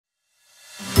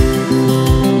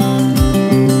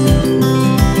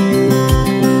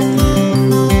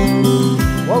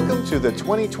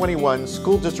2021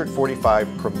 School District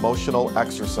 45 promotional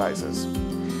exercises.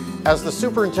 As the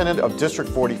superintendent of District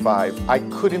 45, I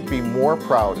couldn't be more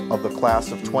proud of the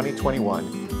class of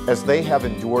 2021 as they have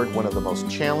endured one of the most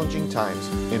challenging times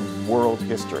in world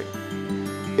history.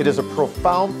 It is a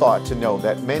profound thought to know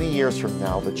that many years from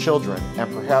now, the children and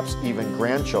perhaps even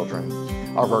grandchildren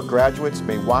of our graduates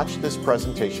may watch this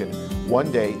presentation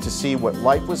one day to see what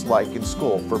life was like in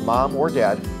school for mom or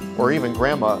dad or even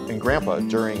grandma and grandpa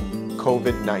during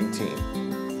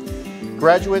COVID-19.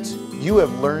 Graduates, you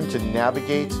have learned to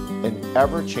navigate an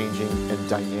ever-changing and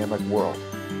dynamic world,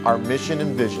 our mission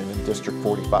and vision in District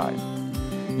 45.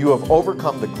 You have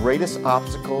overcome the greatest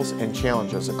obstacles and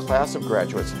challenges a class of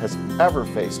graduates has ever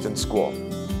faced in school.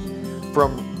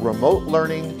 From remote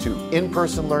learning to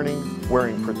in-person learning,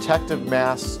 wearing protective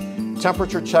masks,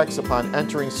 temperature checks upon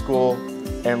entering school,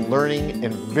 and learning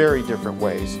in very different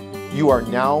ways, you are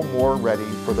now more ready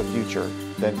for the future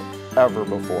than ever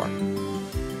before.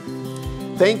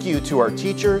 Thank you to our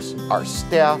teachers, our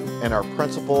staff, and our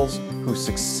principals who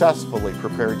successfully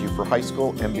prepared you for high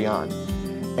school and beyond.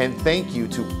 And thank you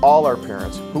to all our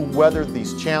parents who weathered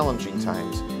these challenging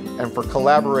times and for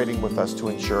collaborating with us to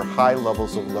ensure high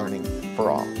levels of learning for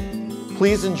all.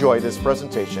 Please enjoy this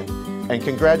presentation and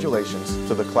congratulations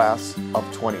to the class of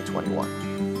 2021.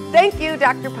 Thank you,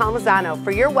 Dr. Palmisano,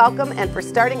 for your welcome and for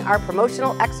starting our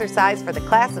promotional exercise for the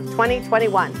class of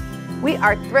 2021. We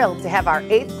are thrilled to have our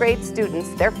 8th grade students,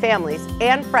 their families,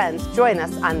 and friends join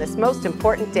us on this most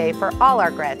important day for all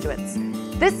our graduates.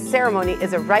 This ceremony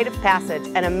is a rite of passage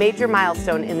and a major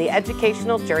milestone in the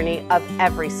educational journey of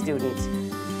every student.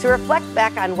 To reflect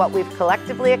back on what we've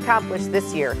collectively accomplished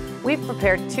this year, we've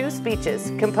prepared 2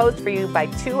 speeches composed for you by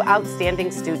 2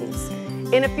 outstanding students.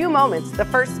 In a few moments, the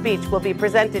first speech will be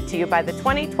presented to you by the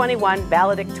 2021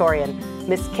 valedictorian,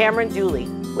 Miss Cameron Dooley,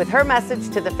 with her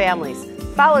message to the families,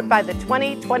 followed by the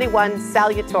 2021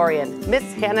 salutatorian,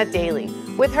 Miss Hannah Daly,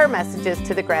 with her messages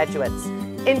to the graduates.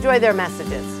 Enjoy their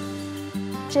messages.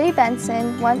 Jay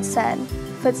Benson once said,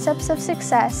 "Footsteps of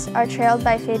success are trailed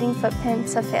by fading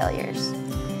footprints of failures."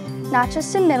 Not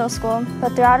just in middle school,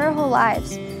 but throughout our whole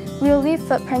lives, we will leave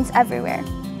footprints everywhere,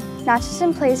 not just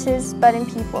in places, but in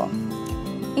people.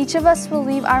 Each of us will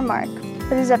leave our mark,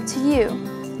 but it is up to you,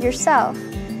 yourself,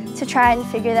 to try and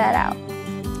figure that out.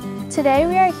 Today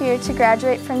we are here to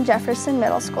graduate from Jefferson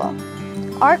Middle School.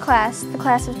 Our class, the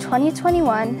class of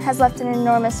 2021, has left an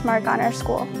enormous mark on our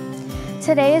school.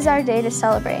 Today is our day to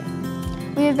celebrate.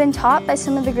 We have been taught by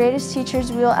some of the greatest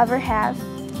teachers we will ever have.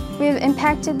 We have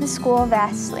impacted the school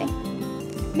vastly.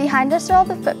 Behind us are all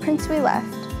the footprints we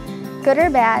left. Good or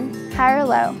bad, high or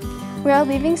low, we are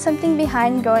leaving something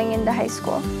behind going into high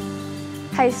school.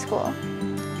 High school.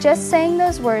 Just saying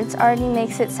those words already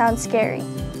makes it sound scary.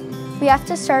 We have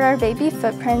to start our baby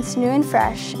footprints new and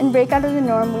fresh and break out of the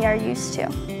norm we are used to.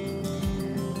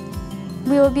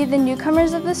 We will be the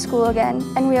newcomers of the school again,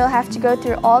 and we will have to go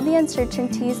through all the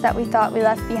uncertainties that we thought we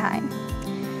left behind.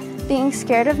 Being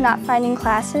scared of not finding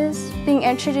classes, being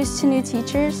introduced to new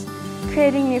teachers,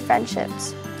 creating new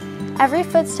friendships. Every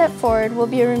footstep forward will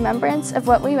be a remembrance of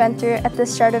what we went through at the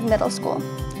start of middle school.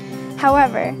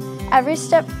 However, every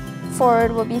step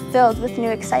forward will be filled with new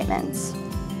excitements.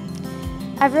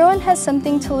 Everyone has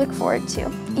something to look forward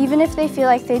to, even if they feel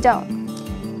like they don't.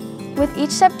 With each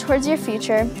step towards your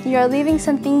future, you are leaving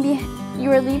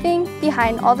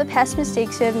behind all the past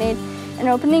mistakes you have made and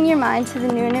opening your mind to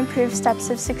the new and improved steps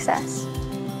of success.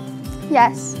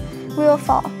 Yes, we will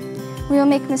fall. We will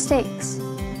make mistakes.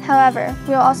 However,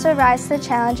 we will also rise to the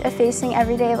challenge of facing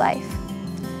everyday life.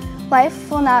 Life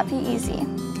will not be easy.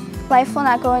 Life will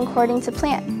not go according to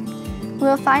plan. We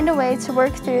will find a way to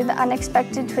work through the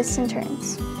unexpected twists and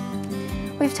turns.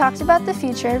 We've talked about the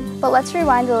future, but let's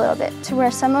rewind a little bit to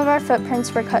where some of our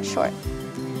footprints were cut short.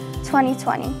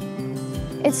 2020.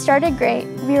 It started great.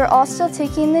 We were all still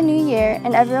taking the new year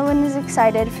and everyone was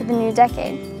excited for the new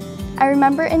decade. I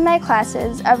remember in my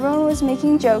classes, everyone was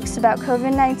making jokes about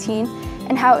COVID-19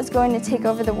 and how it was going to take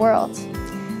over the world.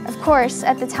 Of course,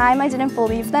 at the time I didn't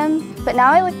believe them, but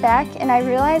now I look back and I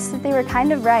realize that they were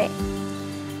kind of right.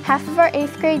 Half of our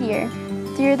 8th grade year,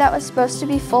 the year that was supposed to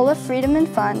be full of freedom and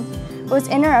fun, was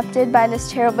interrupted by this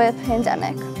terrible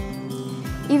pandemic.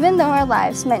 Even though our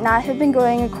lives might not have been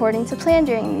going according to plan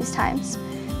during these times,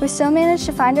 we still managed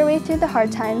to find our way through the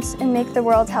hard times and make the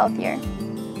world healthier.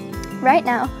 Right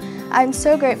now, I'm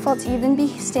so grateful to even be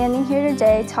standing here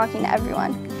today talking to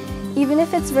everyone. Even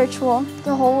if it's virtual,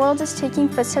 the whole world is taking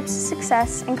footsteps to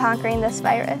success in conquering this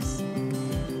virus.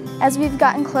 As we've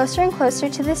gotten closer and closer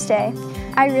to this day,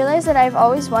 I realize that I've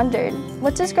always wondered,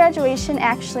 what does graduation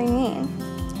actually mean?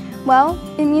 Well,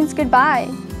 it means goodbye,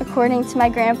 according to my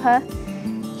grandpa.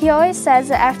 He always says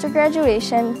that after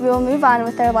graduation, we will move on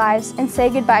with our lives and say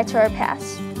goodbye to our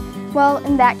past. Well,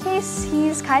 in that case,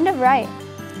 he's kind of right.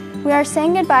 We are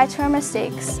saying goodbye to our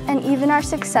mistakes and even our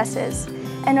successes,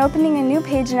 and opening a new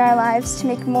page in our lives to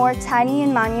make more tiny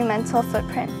and monumental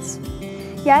footprints.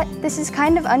 Yet, this is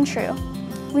kind of untrue.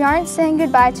 We aren't saying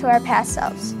goodbye to our past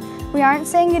selves. We aren't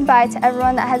saying goodbye to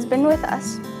everyone that has been with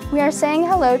us. We are saying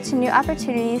hello to new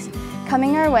opportunities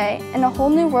coming our way and a whole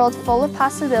new world full of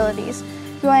possibilities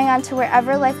going on to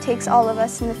wherever life takes all of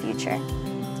us in the future.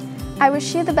 I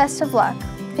wish you the best of luck.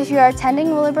 If you are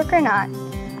attending Willowbrook or not,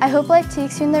 I hope life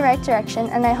takes you in the right direction,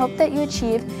 and I hope that you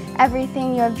achieve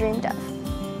everything you have dreamed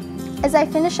of. As I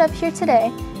finish up here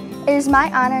today, it is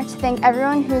my honor to thank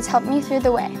everyone who has helped me through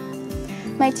the way.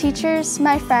 My teachers,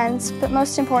 my friends, but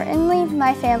most importantly,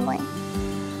 my family.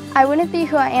 I wouldn't be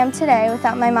who I am today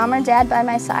without my mom or dad by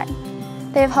my side.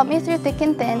 They have helped me through thick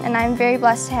and thin, and I am very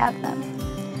blessed to have them.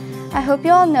 I hope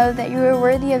you all know that you are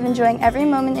worthy of enjoying every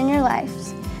moment in your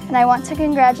lives, and I want to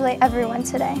congratulate everyone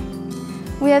today.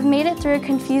 We have made it through a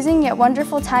confusing yet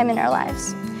wonderful time in our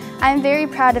lives. I am very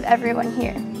proud of everyone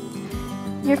here.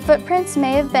 Your footprints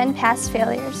may have been past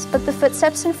failures, but the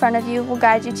footsteps in front of you will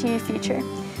guide you to your future.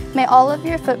 May all of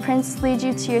your footprints lead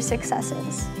you to your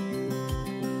successes.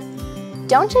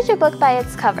 Don't judge a book by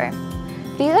its cover.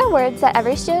 These are words that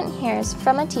every student hears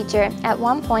from a teacher at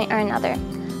one point or another.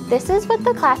 This is what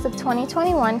the class of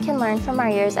 2021 can learn from our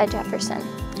years at Jefferson.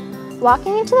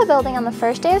 Walking into the building on the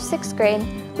first day of 6th grade,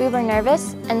 we were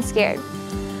nervous and scared.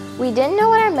 We didn't know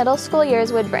what our middle school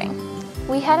years would bring.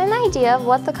 We had an idea of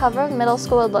what the cover of middle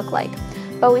school would look like,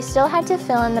 but we still had to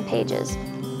fill in the pages.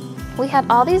 We had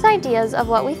all these ideas of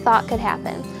what we thought could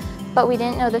happen, but we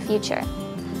didn't know the future.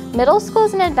 Middle school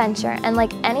is an adventure, and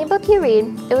like any book you read,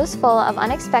 it was full of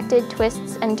unexpected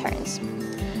twists and turns.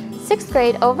 6th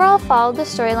grade overall followed the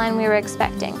storyline we were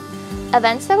expecting.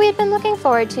 Events that we had been looking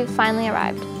forward to finally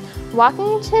arrived.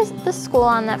 Walking into the school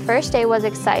on that first day was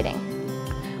exciting.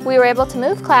 We were able to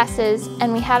move classes,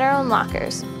 and we had our own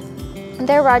lockers.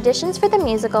 There were auditions for the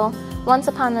musical, Once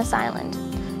Upon This Island.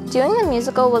 Doing the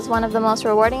musical was one of the most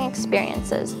rewarding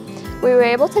experiences. We were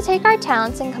able to take our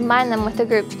talents and combine them with the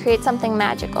group to create something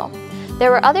magical.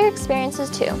 There were other experiences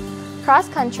too: cross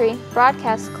country,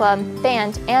 broadcast club,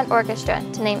 band, and orchestra,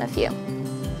 to name a few.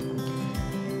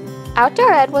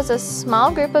 Outdoor Ed was a small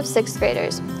group of 6th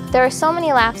graders. There were so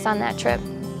many laughs on that trip.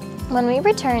 When we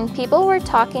returned, people were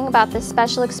talking about this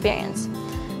special experience.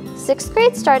 6th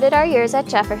grade started our years at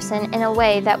Jefferson in a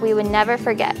way that we would never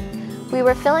forget. We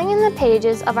were filling in the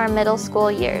pages of our middle school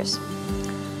years.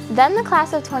 Then the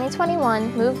class of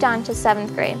 2021 moved on to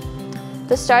 7th grade.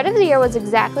 The start of the year was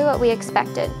exactly what we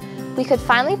expected. We could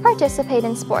finally participate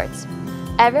in sports.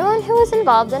 Everyone who was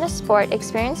involved in a sport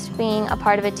experienced being a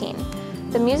part of a team.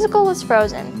 The musical was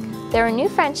frozen. There were new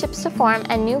friendships to form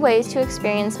and new ways to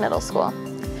experience middle school.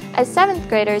 As 7th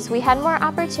graders, we had more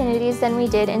opportunities than we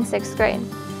did in 6th grade.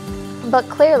 But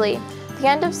clearly, the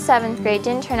end of 7th grade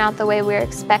didn't turn out the way we were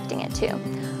expecting it to.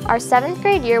 Our 7th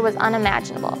grade year was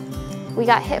unimaginable. We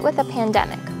got hit with a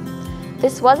pandemic.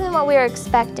 This wasn't what we were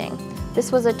expecting. This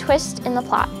was a twist in the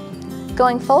plot.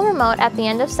 Going full remote at the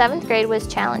end of 7th grade was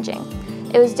challenging.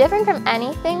 It was different from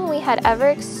anything we had ever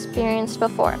experienced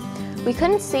before. We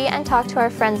couldn't see and talk to our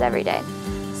friends every day.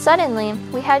 Suddenly,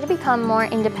 we had to become more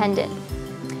independent.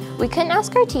 We couldn't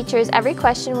ask our teachers every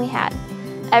question we had.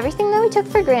 Everything that we took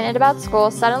for granted about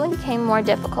school suddenly became more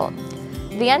difficult.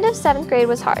 The end of 7th grade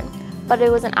was hard, but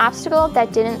it was an obstacle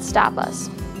that didn't stop us.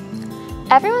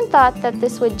 Everyone thought that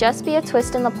this would just be a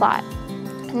twist in the plot,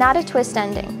 not a twist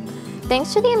ending.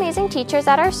 Thanks to the amazing teachers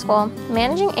at our school,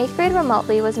 managing 8th grade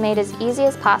remotely was made as easy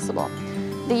as possible.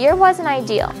 The year wasn't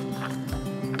ideal.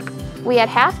 We had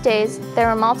half days, there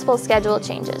were multiple schedule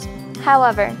changes.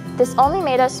 However, this only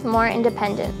made us more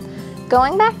independent.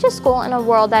 Going back to school in a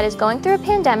world that is going through a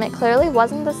pandemic clearly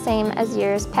wasn't the same as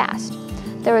years past.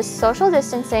 There was social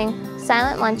distancing,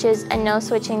 silent lunches, and no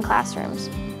switching classrooms.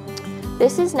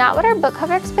 This is not what our book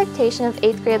cover expectation of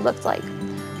 8th grade looked like.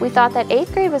 We thought that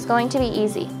 8th grade was going to be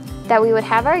easy, that we would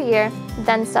have our year,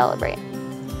 then celebrate.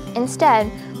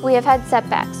 Instead, we have had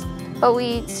setbacks, but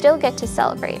we still get to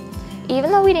celebrate.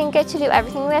 Even though we didn't get to do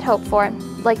everything we had hoped for,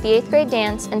 like the 8th grade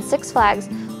dance and 6 Flags,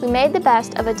 we made the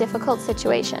best of a difficult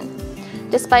situation.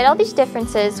 Despite all these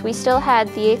differences, we still had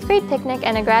the 8th grade picnic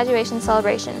and a graduation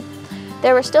celebration.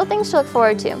 There were still things to look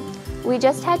forward to. We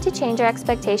just had to change our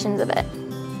expectations a bit.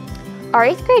 Our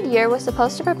 8th grade year was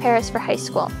supposed to prepare us for high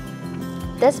school.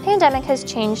 This pandemic has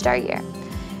changed our year.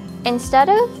 Instead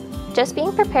of just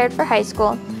being prepared for high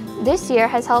school, this year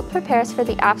has helped prepare us for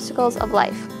the obstacles of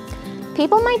life.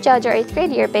 People might judge our 8th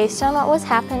grade year based on what was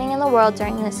happening in the world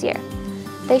during this year.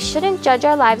 They shouldn't judge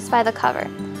our lives by the cover.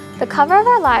 The cover of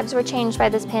our lives were changed by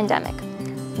this pandemic.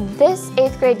 This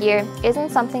 8th grade year isn't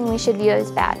something we should view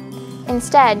as bad.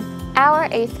 Instead, our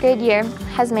 8th grade year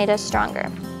has made us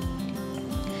stronger.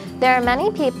 There are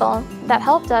many people that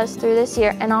helped us through this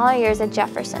year and all our years at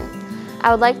Jefferson.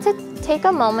 I would like to take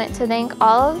a moment to thank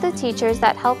all of the teachers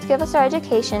that helped give us our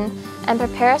education and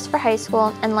prepare us for high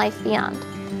school and life beyond.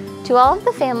 To all of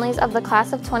the families of the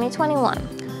class of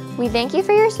 2021, we thank you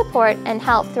for your support and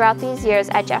help throughout these years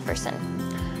at Jefferson.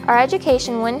 Our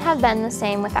education wouldn't have been the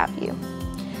same without you.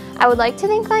 I would like to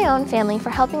thank my own family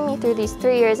for helping me through these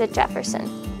 3 years at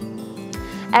Jefferson.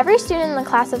 Every student in the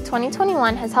class of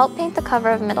 2021 has helped paint the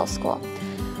cover of middle school.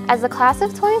 As the class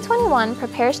of 2021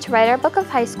 prepares to write our book of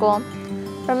high school,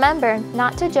 remember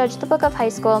not to judge the book of high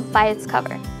school by its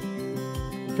cover.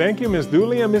 Thank you, Ms.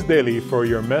 Dooley and Ms. Daly, for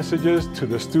your messages to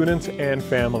the students and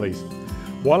families.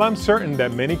 While I'm certain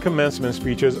that many commencement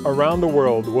speeches around the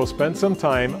world will spend some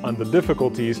time on the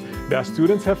difficulties that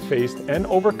students have faced and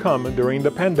overcome during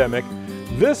the pandemic,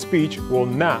 this speech will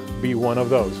not be one of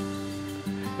those.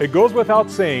 It goes without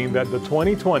saying that the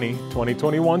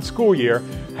 2020-2021 school year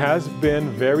has been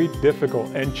very difficult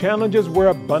and challenges were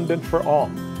abundant for all.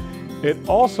 It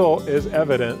also is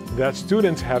evident that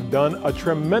students have done a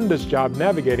tremendous job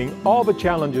navigating all the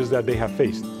challenges that they have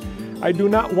faced. I do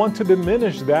not want to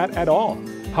diminish that at all.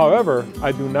 However,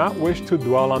 I do not wish to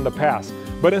dwell on the past,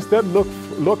 but instead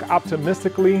look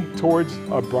optimistically towards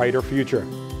a brighter future.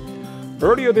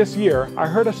 Earlier this year, I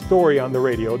heard a story on the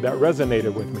radio that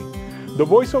resonated with me. The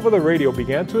voice over the radio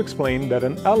began to explain that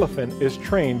an elephant is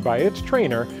trained by its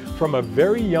trainer from a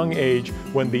very young age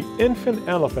when the infant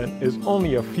elephant is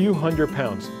only a few hundred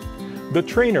pounds. The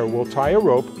trainer will tie a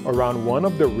rope around one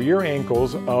of the rear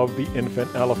ankles of the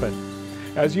infant elephant.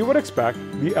 As you would expect,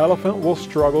 the elephant will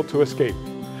struggle to escape.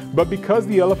 But because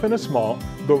the elephant is small,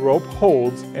 the rope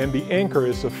holds and the anchor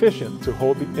is sufficient to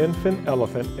hold the infant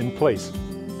elephant in place.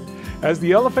 As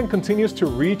the elephant continues to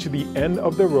reach the end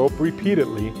of the rope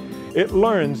repeatedly, it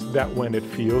learns that when it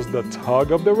feels the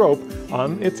tug of the rope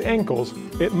on its ankles,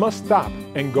 it must stop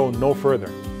and go no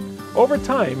further. Over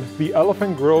time, the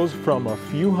elephant grows from a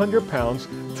few hundred pounds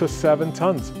to 7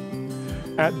 tons.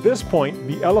 At this point,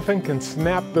 the elephant can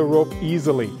snap the rope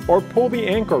easily or pull the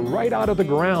anchor right out of the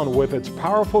ground with its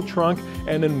powerful trunk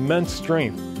and immense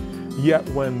strength. Yet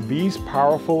when these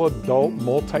powerful adult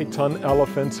multi-ton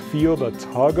elephants feel the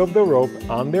tug of the rope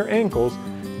on their ankles,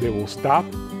 they will stop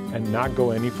and not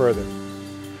go any further.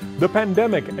 The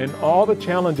pandemic and all the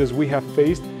challenges we have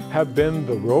faced have been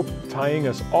the rope tying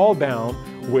us all down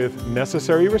with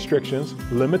necessary restrictions,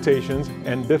 limitations,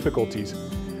 and difficulties.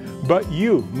 But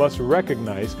you must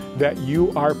recognize that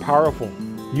you are powerful,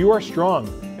 you are strong,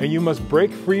 and you must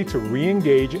break free to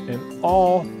re-engage in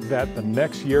all that the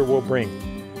next year will bring.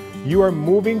 You are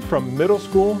moving from middle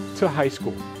school to high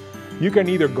school. You can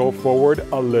either go forward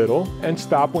a little and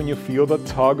stop when you feel the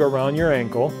tug around your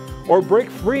ankle, or break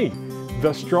free,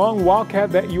 the strong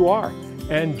wildcat that you are,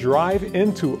 and drive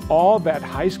into all that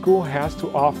high school has to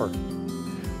offer.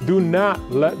 Do not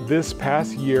let this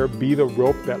past year be the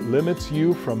rope that limits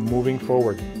you from moving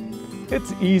forward.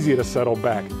 It's easy to settle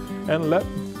back and let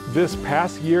this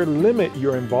past year limit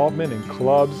your involvement in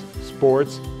clubs,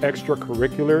 sports,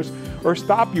 extracurriculars, or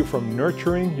stop you from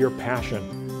nurturing your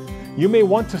passion. You may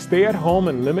want to stay at home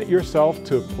and limit yourself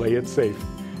to play it safe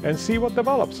and see what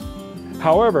develops.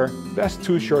 However, that's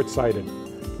too short-sighted.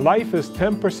 Life is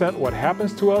 10% what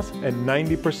happens to us and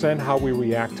 90% how we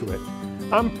react to it.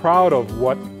 I'm proud of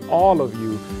what all of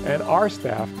you and our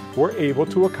staff were able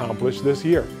to accomplish this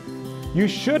year. You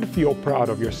should feel proud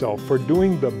of yourself for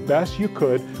doing the best you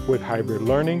could with hybrid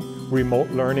learning, remote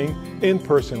learning,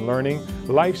 in-person learning,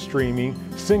 live streaming,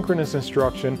 synchronous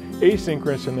instruction,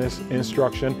 asynchronous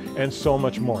instruction, and so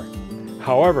much more.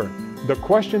 However, the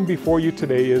question before you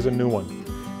today is a new one.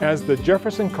 As the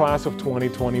Jefferson class of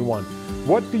 2021,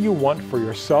 what do you want for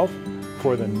yourself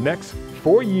for the next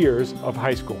 4 years of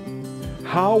high school?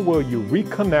 How will you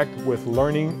reconnect with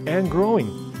learning and growing?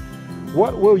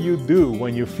 What will you do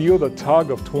when you feel the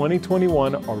tug of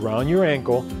 2021 around your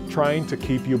ankle trying to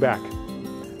keep you back?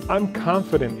 I'm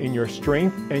confident in your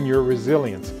strength and your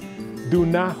resilience. Do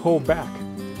not hold back.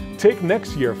 Take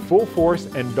next year full force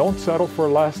and don't settle for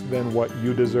less than what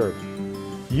you deserve.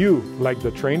 You, like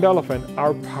the trained elephant,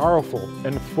 are powerful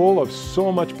and full of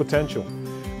so much potential.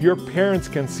 Your parents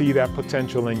can see that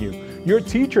potential in you. Your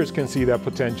teachers can see that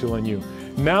potential in you.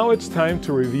 Now it's time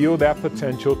to reveal that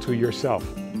potential to yourself.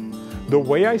 The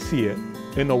way I see it,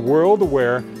 in a world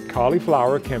where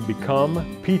cauliflower can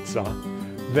become pizza,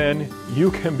 then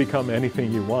you can become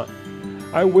anything you want.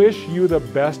 I wish you the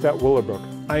best at Willowbrook.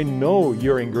 I know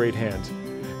you're in great hands.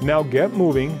 Now get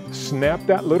moving, snap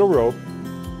that little rope,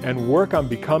 and work on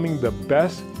becoming the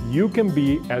best you can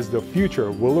be as the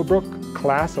future Willowbrook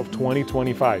class of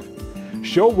 2025.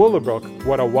 Show Willowbrook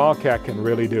what a Wildcat can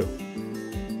really do.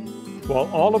 While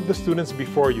all of the students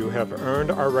before you have earned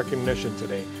our recognition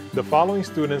today, the following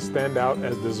students stand out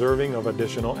as deserving of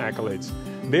additional accolades.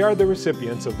 They are the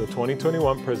recipients of the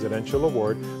 2021 Presidential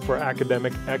Award for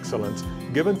Academic Excellence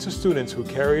given to students who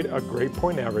carried a grade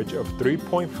point average of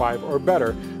 3.5 or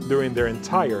better during their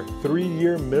entire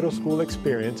 3-year middle school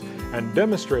experience and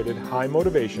demonstrated high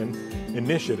motivation,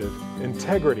 initiative,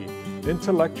 integrity,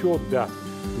 intellectual depth,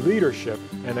 leadership,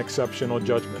 and exceptional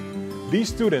judgment. These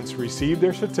students received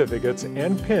their certificates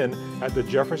and pin at the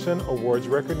Jefferson Awards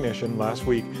recognition last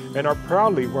week and are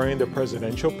proudly wearing the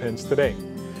presidential pins today.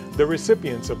 The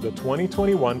recipients of the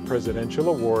 2021 Presidential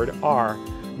Award are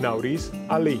Nauris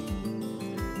Ali,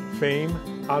 Fame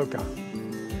Alca,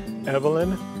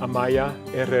 Evelyn Amaya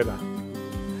Herrera,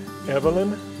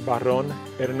 Evelyn Barron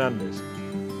Hernandez,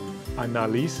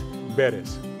 Annalise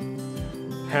Perez,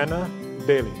 Hannah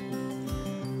Daly,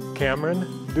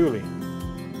 Cameron Dooley,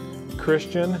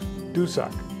 Christian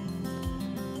Dusak,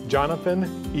 Jonathan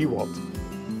Ewalt,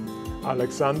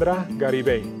 Alexandra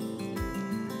Garibay,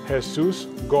 Jesus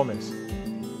Gomez,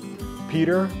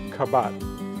 Peter Kabat,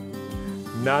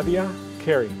 Nadia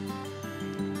Carey,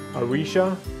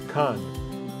 Arisha Khan,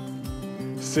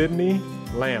 Sydney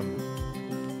Lamb,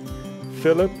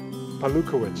 Philip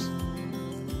Palukowicz,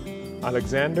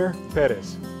 Alexander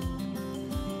Perez,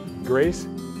 Grace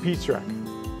Pichrak,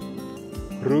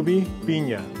 Ruby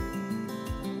Piña,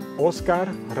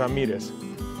 Oscar Ramirez,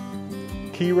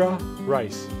 Kira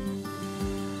Rice,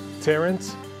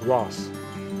 Terrence Ross,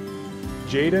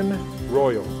 Jaden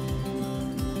Royal,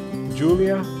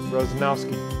 Julia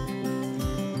Rosnowski,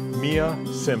 Mia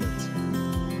Simmons.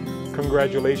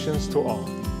 Congratulations to all.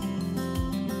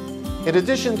 In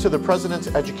addition to the President's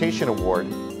Education Award,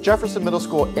 Jefferson Middle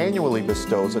School annually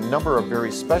bestows a number of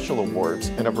very special awards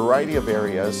in a variety of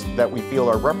areas that we feel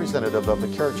are representative of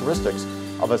the characteristics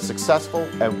of a successful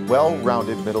and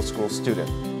well-rounded middle school student.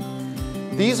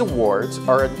 These awards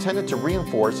are intended to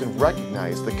reinforce and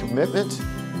recognize the commitment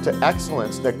to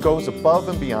excellence that goes above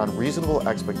and beyond reasonable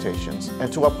expectations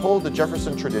and to uphold the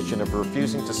Jefferson tradition of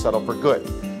refusing to settle for good,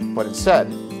 but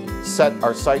instead set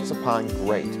our sights upon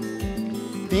great.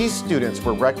 These students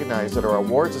were recognized at our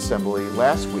awards assembly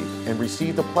last week and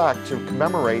received a plaque to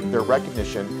commemorate their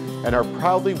recognition and are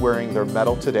proudly wearing their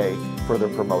medal today for their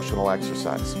promotional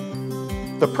exercise.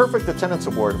 The Perfect Attendance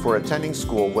Award for attending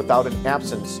school without an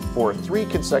absence for 3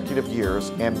 consecutive years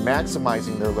and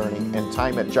maximizing their learning and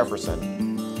time at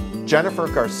Jefferson, Jennifer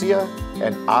Garcia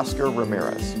and Oscar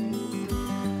Ramirez.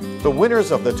 The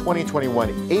winners of the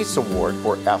 2021 ACE Award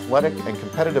for Athletic and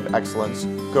Competitive Excellence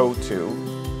go to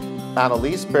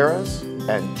Annalise Perez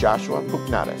and Joshua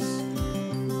Pugnatis.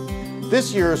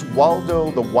 This year's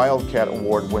Waldo the Wildcat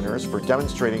Award winners for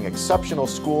demonstrating exceptional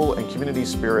school and community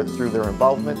spirit through their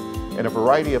involvement in a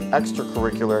variety of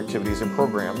extracurricular activities and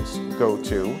programs go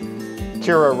to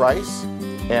Kira Rice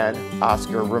and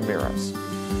Oscar Ramirez.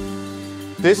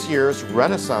 This year's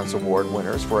Renaissance Award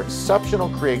winners for exceptional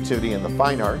creativity in the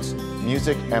fine arts,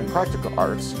 music, and practical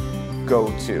arts go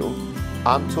to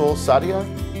Amtul Sadia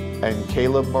and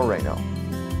Caleb Moreno.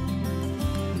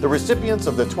 The recipients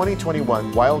of the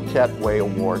 2021 Wildcat Way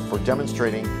Award for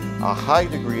demonstrating a high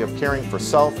degree of caring for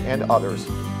self and others,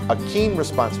 a keen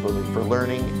responsibility for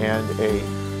learning, and a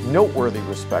noteworthy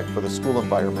respect for the school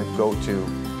environment go to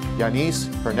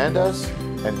Yanis Hernandez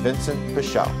and Vincent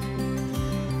Pichal.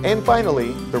 And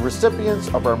finally, the recipients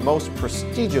of our most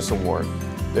prestigious award,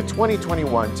 the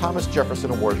 2021 Thomas Jefferson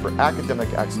Award for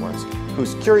Academic Excellence,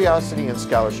 whose curiosity and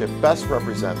scholarship best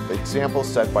represent the example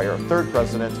set by our third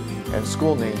president and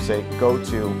school namesake, go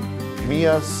to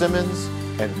Mia Simmons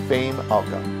and Fame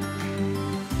Alka.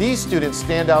 These students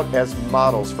stand out as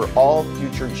models for all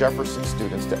future Jefferson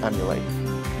students to emulate.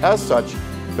 As such,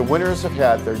 the winners have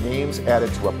had their names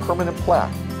added to a permanent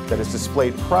plaque that is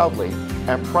displayed proudly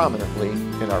and prominently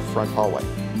in our front hallway.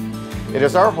 It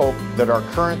is our hope that our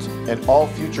current and all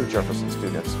future Jefferson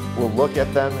students will look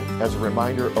at them as a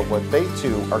reminder of what they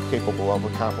too are capable of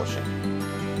accomplishing.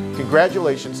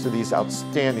 Congratulations to these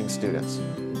outstanding students.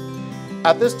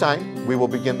 At this time, we will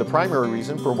begin the primary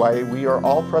reason for why we are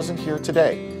all present here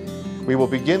today. We will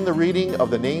begin the reading of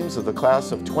the names of the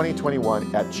class of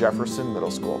 2021 at Jefferson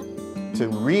Middle School. To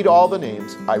read all the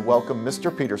names, I welcome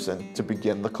Mr. Peterson to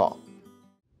begin the call.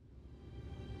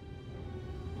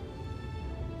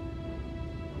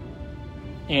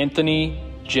 Anthony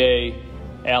J.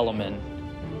 Alleman,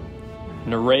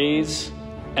 Nerez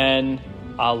N.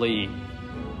 Ali,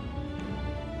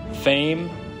 Fame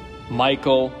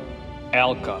Michael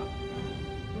Alka.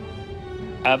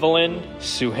 Evelyn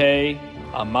Suhey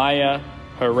Amaya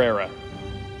Herrera.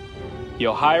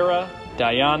 Yohaira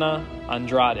Diana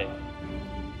Andrade.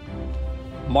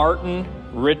 Martin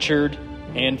Richard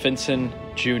Anfinson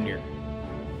Jr.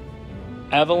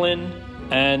 Evelyn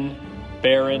N.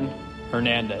 Barron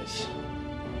Hernandez.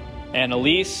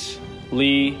 Annalise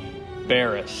Lee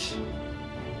Barris.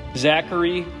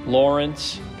 Zachary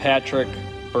Lawrence Patrick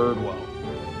Birdwell.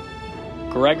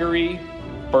 Gregory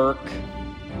Burke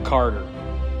Carter.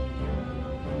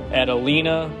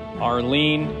 Adelina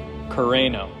Arlene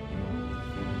Carreno.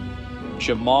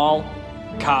 Jamal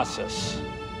Casas.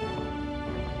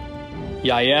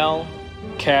 Yael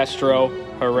Castro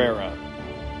Herrera.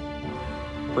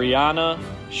 Brianna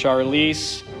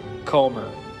Charlize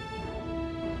Comer.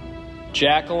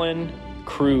 Jacqueline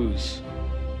Cruz.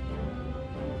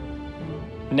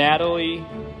 Natalie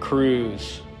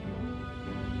Cruz.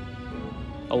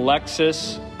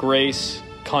 Alexis Grace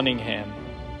Cunningham.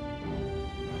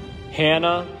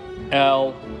 Hannah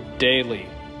L. Daly.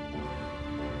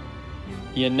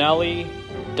 Yaneli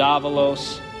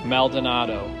Davalos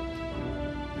Maldonado.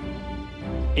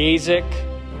 Isaac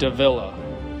Davila.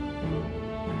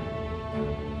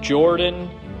 Jordan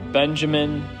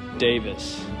Benjamin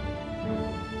Davis.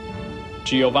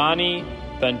 Giovanni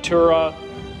Ventura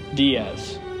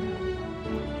Diaz.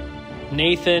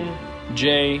 Nathan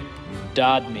J.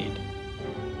 Dodmead.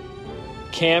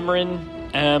 Cameron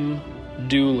M.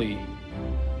 Dooley.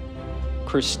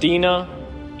 Christina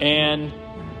Ann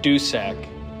Dusak.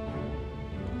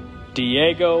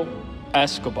 Diego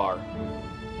Escobar.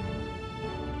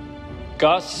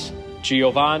 Gus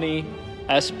Giovanni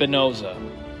Espinoza.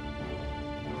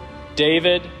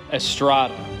 David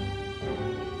Estrada.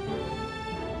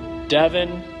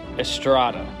 Devin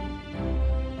Estrada.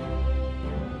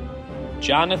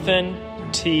 Jonathan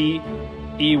T.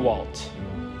 Ewalt.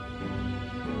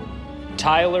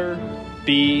 Tyler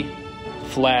B.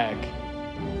 Flagg.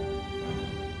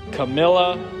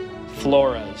 Camilla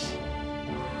Flores.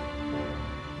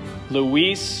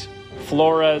 Luis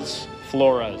Flores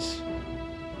Flores.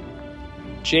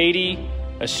 JD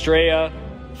Estrella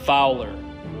Fowler.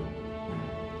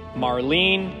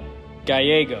 Marlene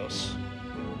Gallegos.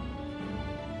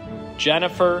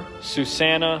 Jennifer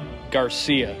Susana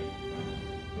Garcia.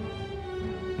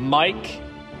 Mike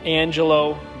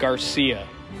Angelo Garcia.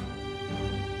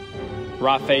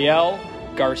 Rafael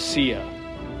Garcia.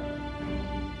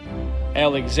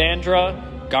 Alexandra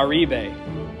Garibe.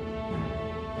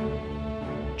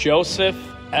 Joseph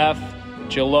F.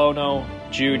 Gelono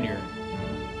Jr.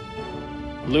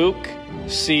 Luke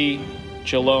C.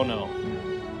 Gelono.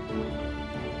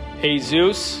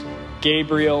 Jesus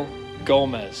Gabriel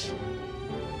Gomez.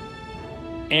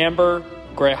 Amber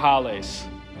Grajales.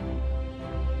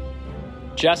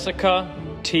 Jessica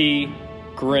T.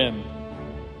 Grimm.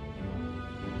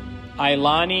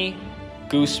 Ailani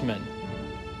Guzman.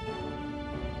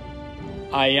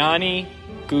 Ayani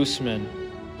Guzman.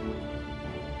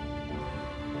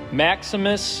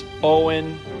 Maximus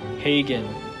Owen Hagen.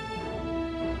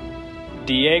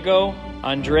 Diego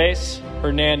Andres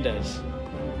Hernandez.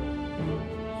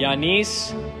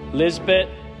 Yanis Lisbeth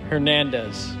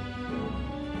Hernandez.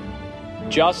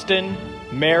 Justin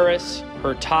Maris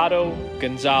Hurtado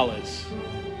Gonzalez.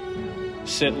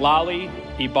 Sitlali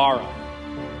Ibarra.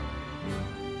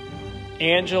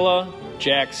 Angela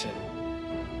Jackson.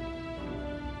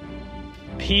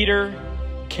 Peter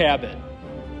Cabot.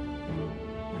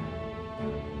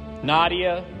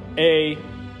 Nadia A.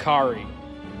 Kari.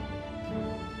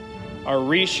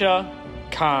 Arisha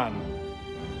Khan.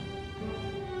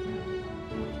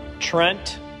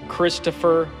 Trent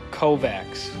Christopher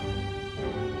Kovacs.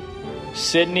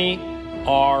 Sydney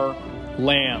R.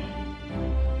 Lamb.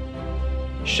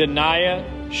 Shania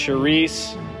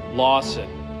Charisse Lawson.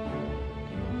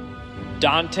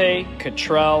 Dante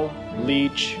Cottrell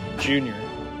Leach Jr.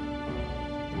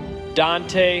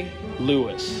 Dante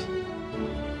Lewis.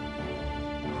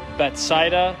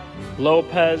 Betsaida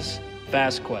Lopez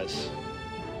Vasquez.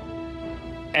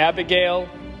 Abigail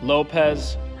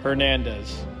Lopez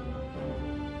Hernandez.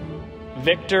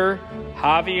 Victor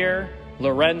Javier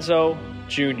Lorenzo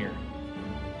Jr.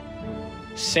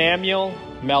 Samuel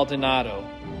Maldonado.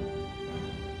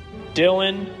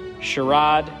 Dylan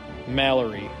Sherrod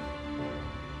Mallory.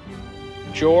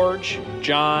 George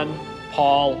John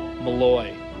Paul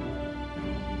Malloy.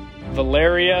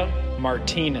 Valeria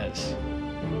Martinez.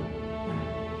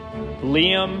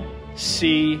 Liam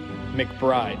C.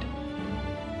 McBride.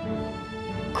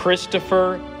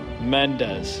 Christopher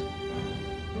Mendez.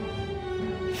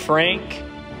 Frank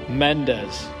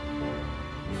Mendez.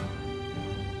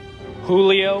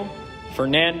 Julio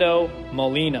Fernando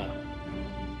Molina,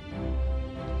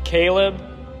 Caleb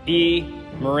E.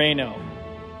 Moreno,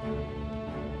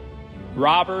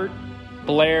 Robert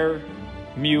Blair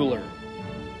Mueller,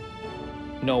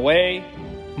 Noé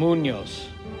Munoz,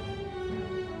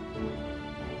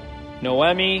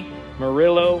 Noemi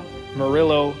Murillo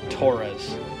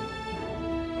Torres,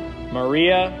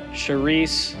 Maria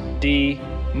Charisse D.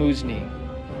 Muzni,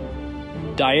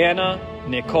 Diana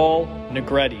Nicole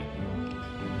Negretti,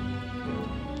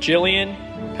 Jillian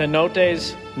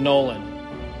Penotes Nolan,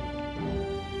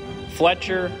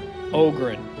 Fletcher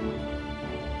Ogren,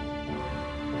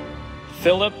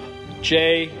 Philip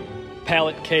J.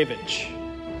 Palatkevich,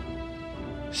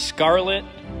 Scarlett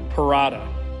Parada,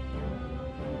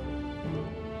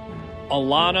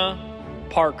 Alana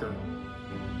Parker,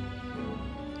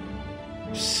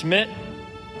 Smit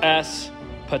S.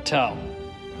 Patel,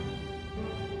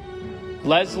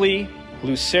 Leslie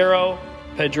Lucero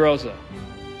Pedroza,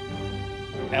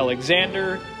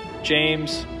 Alexander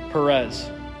James Perez,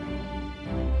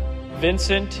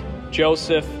 Vincent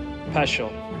Joseph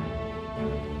Peschel,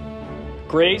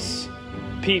 Grace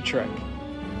Petrick,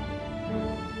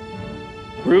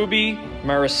 Ruby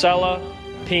Maricela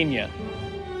Pena,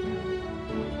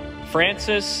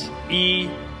 Francis E.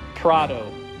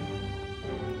 Prado,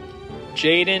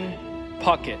 Jaden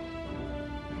Puckett,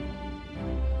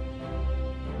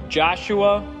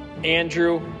 Joshua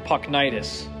Andrew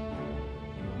Pucknitis,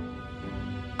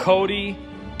 Cody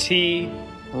T.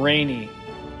 Rainey,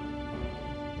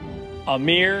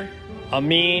 Amir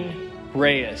Amin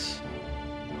Reyes,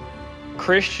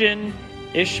 Christian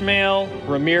Ishmael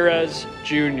Ramirez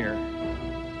Jr.,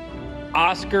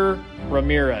 Oscar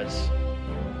Ramirez,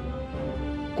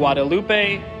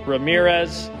 Guadalupe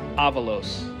Ramirez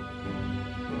Avalos,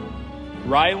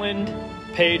 Ryland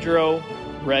Pedro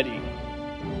Reddy,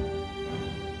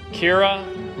 Kira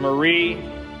Marie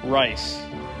Rice,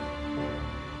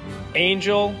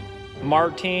 Angel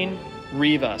Martin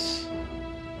Rivas,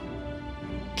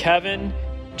 Kevin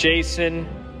Jason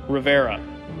Rivera,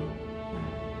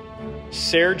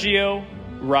 Sergio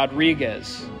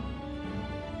Rodriguez,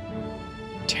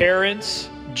 Terrence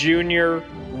Jr.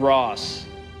 Ross,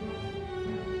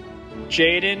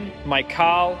 Jaden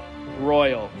Michael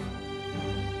Royal,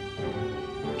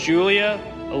 Julia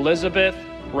Elizabeth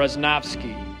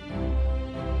Resnovsky,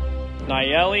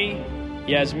 Nayeli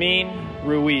Yasmin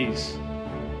Ruiz,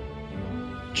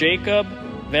 Jacob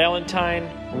Valentine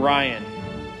Ryan,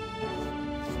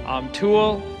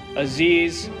 Amtul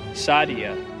Aziz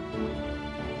Sadia,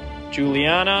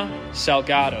 Juliana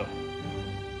Salgado,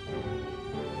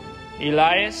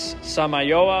 Elias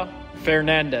Samayoa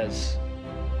Fernandez,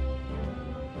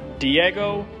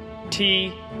 Diego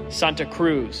T. Santa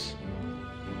Cruz,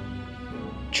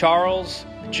 Charles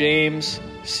James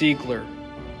Siegler,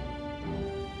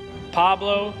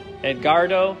 Pablo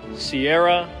Edgardo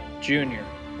Sierra Jr.,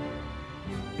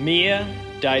 Mia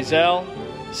Dizel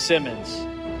Simmons,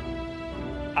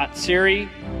 Atsiri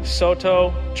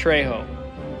Soto Trejo,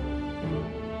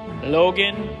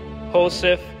 Logan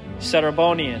Joseph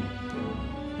Serabonian,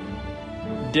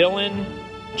 Dylan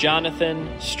Jonathan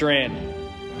Strand,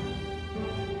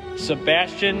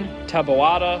 Sebastian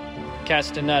Taboada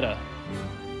Castaneda,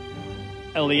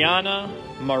 Eliana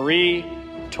Marie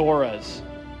Torres,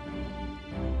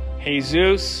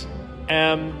 Jesus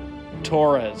M.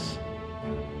 Torres,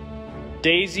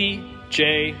 Daisy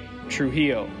J.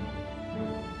 Trujillo,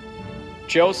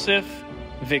 Joseph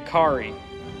Vicari,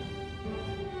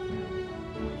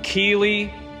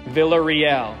 Keely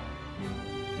Villarreal,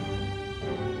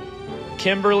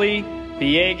 Kimberly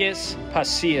Villegas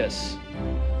Pasillas,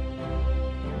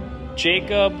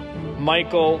 Jacob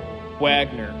Michael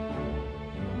Wagner,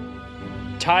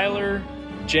 Tyler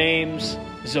James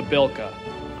Zabilka.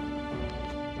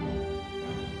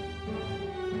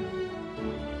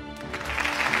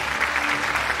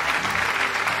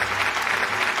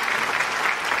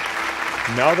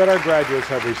 Now that our graduates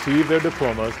have received their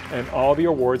diplomas and all the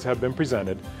awards have been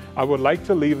presented, I would like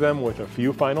to leave them with a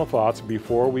few final thoughts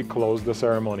before we close the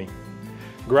ceremony.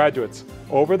 Graduates,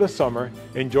 over the summer,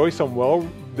 enjoy some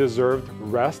well-deserved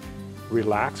rest,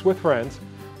 relax with friends,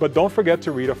 but don't forget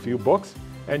to read a few books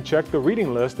and check the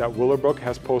reading list that Willowbrook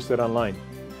has posted online.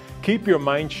 Keep your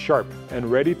mind sharp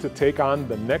and ready to take on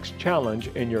the next challenge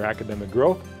in your academic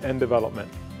growth and development.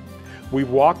 We've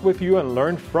walked with you and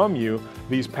learned from you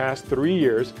these past 3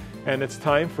 years, and it's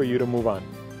time for you to move on.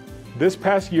 This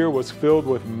past year was filled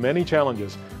with many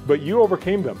challenges, but you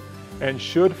overcame them and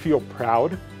should feel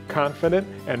proud, confident,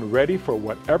 and ready for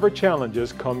whatever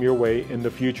challenges come your way in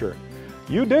the future.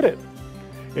 You did it.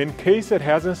 In case it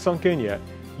hasn't sunk in yet,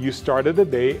 you started the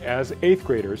day as 8th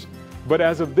graders, but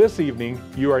as of this evening,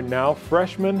 you are now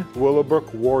freshman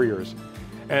Willowbrook Warriors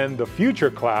and the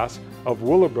future class of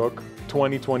Willowbrook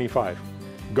 2025.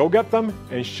 Go get them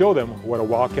and show them what a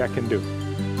Wildcat can do.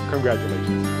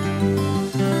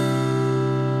 Congratulations.